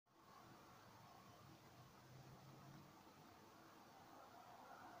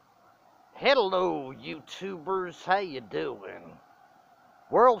Hello, YouTubers. How you doing?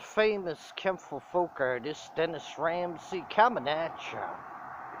 World famous Kemple folk artist Dennis Ramsey coming at ya.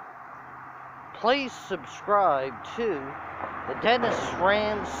 Please subscribe to the Dennis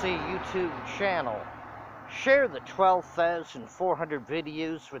Ramsey YouTube channel. Share the 12,400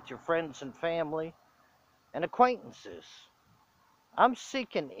 videos with your friends and family and acquaintances. I'm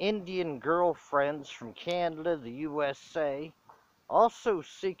seeking Indian girlfriends from Canada, the USA. Also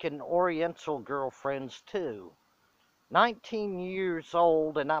seeking Oriental girlfriends too. 19 years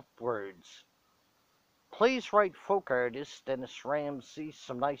old and upwards. Please write folk artist Dennis Ramsey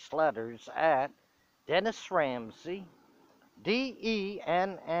some nice letters at Dennis Ramsey,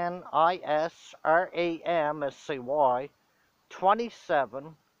 DENNISRAMSAY,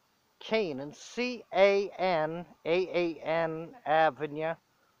 27 Canaan, CANAAN Avenue,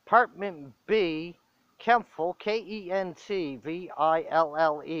 Apartment B, Kemple, KENTVILLE,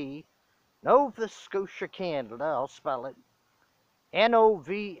 Nova Scotia, Canada. I'll spell it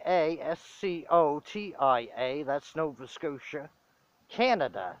NOVASCOTIA, that's Nova Scotia,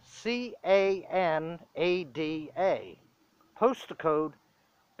 Canada, CANADA. Postal code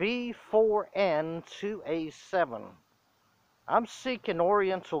B4N2A7. I'm seeking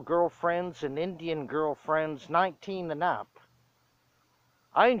Oriental girlfriends and Indian girlfriends 19 and up.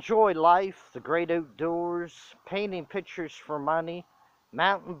 I enjoy life, the great outdoors, painting pictures for money,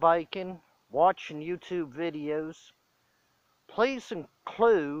 mountain biking, watching YouTube videos. Please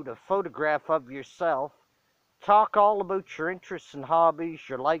include a photograph of yourself. Talk all about your interests and hobbies,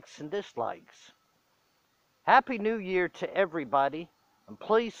 your likes and dislikes. Happy New Year to everybody, and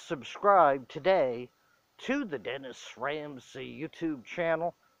please subscribe today to the Dennis Ramsey YouTube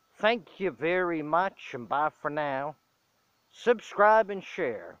channel. Thank you very much, and bye for now. Subscribe and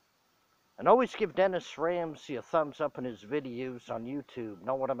share. And always give Dennis Ramsey a thumbs up in his videos on YouTube.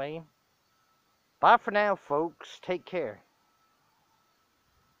 Know what I mean? Bye for now, folks. Take care.